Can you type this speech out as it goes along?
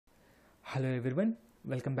Hello everyone,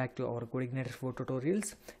 welcome back to our CodeIgniter 4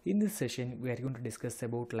 tutorials. In this session, we are going to discuss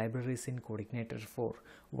about libraries in CodeIgniter 4.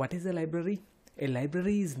 What is a library? A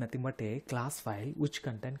library is nothing but a class file which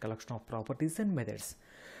contains collection of properties and methods.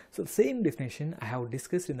 So same definition I have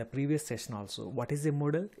discussed in the previous session also. What is a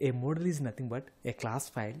model? A model is nothing but a class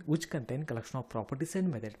file which contains collection of properties and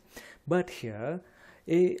methods. But here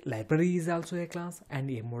a library is also a class and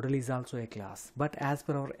a model is also a class. But as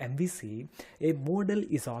per our MVC, a model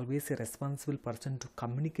is always a responsible person to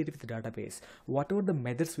communicate with the database. Whatever the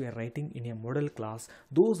methods we are writing in a model class,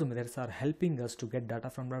 those methods are helping us to get data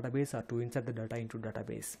from database or to insert the data into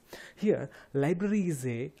database. Here, library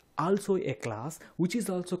is also a class which is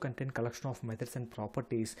also contain collection of methods and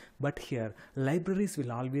properties, but here libraries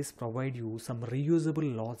will always provide you some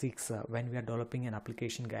reusable logics when we are developing an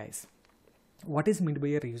application, guys. What is meant by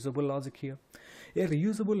a reusable logic here? A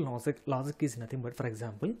reusable logic is nothing but, for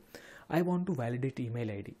example, I want to validate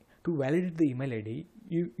email ID. To validate the email ID,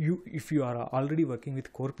 if you are already working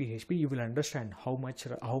with core PHP, you will understand how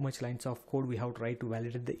much lines of code we have to write to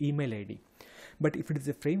validate the email ID. But if it is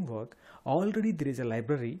a framework, already there is a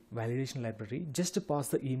library, validation library. Just pass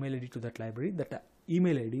the email ID to that library. That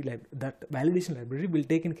email ID, that validation library will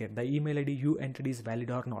take care the email ID you entered is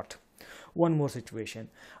valid or not. One more situation,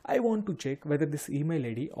 I want to check whether this email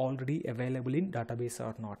ID already available in database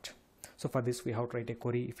or not. So for this we have to write a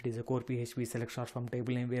query. If it is a core PHP, select star from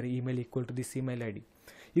table name where email equal to this email ID.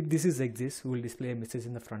 If this is exists, we will display a message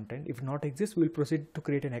in the front end. If not exists, we will proceed to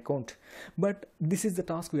create an account. But this is the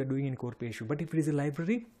task we are doing in core PHP. But if it is a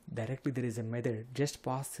library, directly there is a method. Just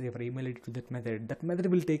pass your email ID to that method. That method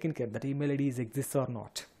will take care that email ID is exists or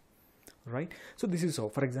not. Right? So this is so.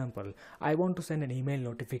 For example, I want to send an email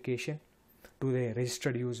notification to the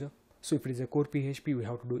registered user. So if it is a core PHP, we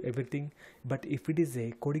have to do everything. But if it is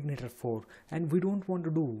a CodeIgniter 4 and we don't want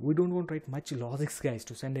to write much logics, guys,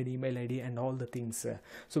 to send an email ID and all the things.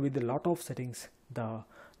 So with a lot of settings, the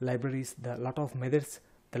libraries, the lot of methods,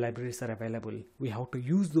 the libraries are available. We have to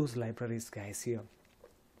use those libraries, guys, here.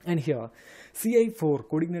 And here CI4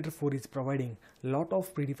 CodeIgniter 4 is providing lot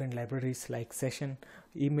of predefined libraries like session,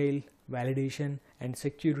 email, validation and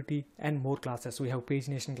security and more classes. We have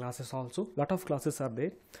pagination classes also. Lot of classes are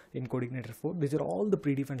there in CodeIgniter 4. These are all the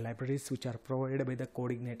predefined libraries which are provided by the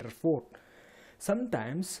CodeIgniter 4.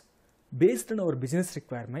 Sometimes based on our business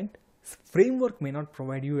requirement, framework may not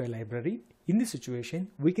provide you a library. In this situation,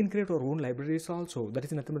 we can create our own libraries also. That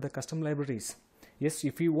is nothing but the custom libraries. Yes,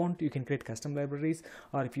 if you want, you can create custom libraries,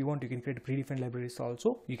 or if you want, you can create predefined libraries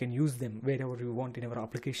also. You can use them wherever you want in our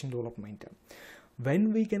application development.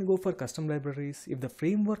 When we can go for custom libraries, if the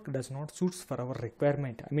framework does not suit for our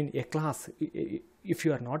requirement, I mean a class, if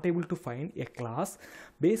you are not able to find a class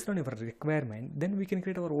based on your requirement, then we can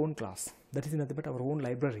create our own class. That is nothing but our own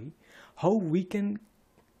library. How we can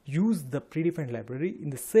use the predefined library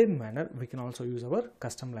in the same manner, we can also use our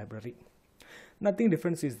custom library. Nothing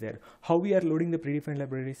difference is there. How we are loading the predefined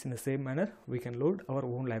libraries in the same manner, we can load our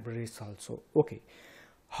own libraries also. Okay,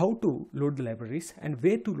 how to load the libraries and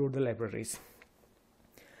where to load the libraries.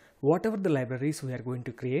 Whatever the libraries we are going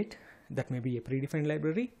to create, that may be a predefined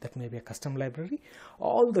library, that may be a custom library,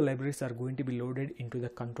 all the libraries are going to be loaded into the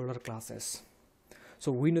controller classes.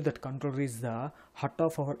 So we know that controller is the heart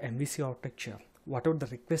of our MVC architecture. Whatever the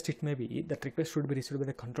request it may be, that request should be received by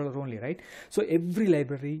the controller only, right? So every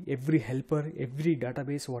library, every helper, every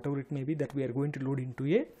database, whatever it may be, that we are going to load into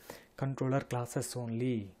a controller classes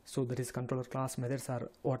only. So that is controller class methods, or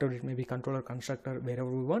whatever it may be, controller constructor, wherever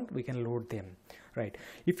we want, we can load them, right?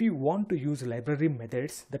 If you want to use library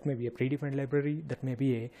methods, that may be a predefined library, that may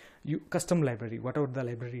be a custom library, whatever the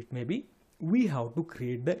library it may be, we have to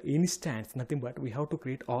create the instance, nothing but we have to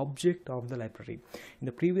create object of the library. In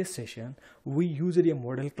the previous session, we used a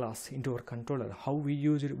model class into our controller. How we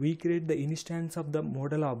use it? We create the instance of the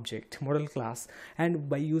model object, model class, and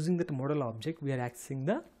by using that model object, we are accessing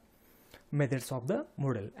the methods of the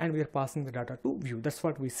model and we are passing the data to view. That's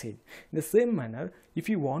what we said. In the same manner, if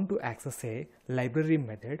you want to access a library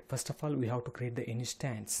method, first of all, we have to create the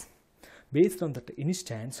instance. Based on that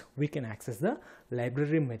instance, we can access the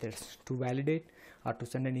library methods to validate or to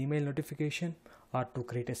send an email notification or to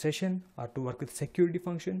create a session or to work with security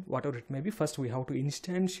function, whatever it may be. First, we have to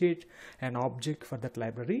instantiate an object for that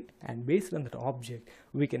library, and based on that object,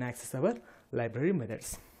 we can access our library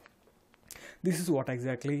methods. This is what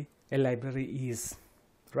exactly a library is,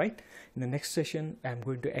 right? In the next session, I am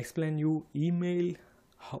going to explain you email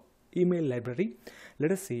library.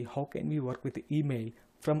 Let us see how can we work with email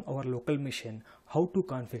from our local machine, how to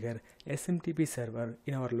configure SMTP server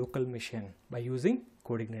in our local machine by using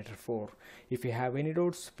CodeIgniter 4. If you have any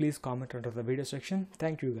doubts, please comment under the video section.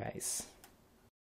 Thank you, guys.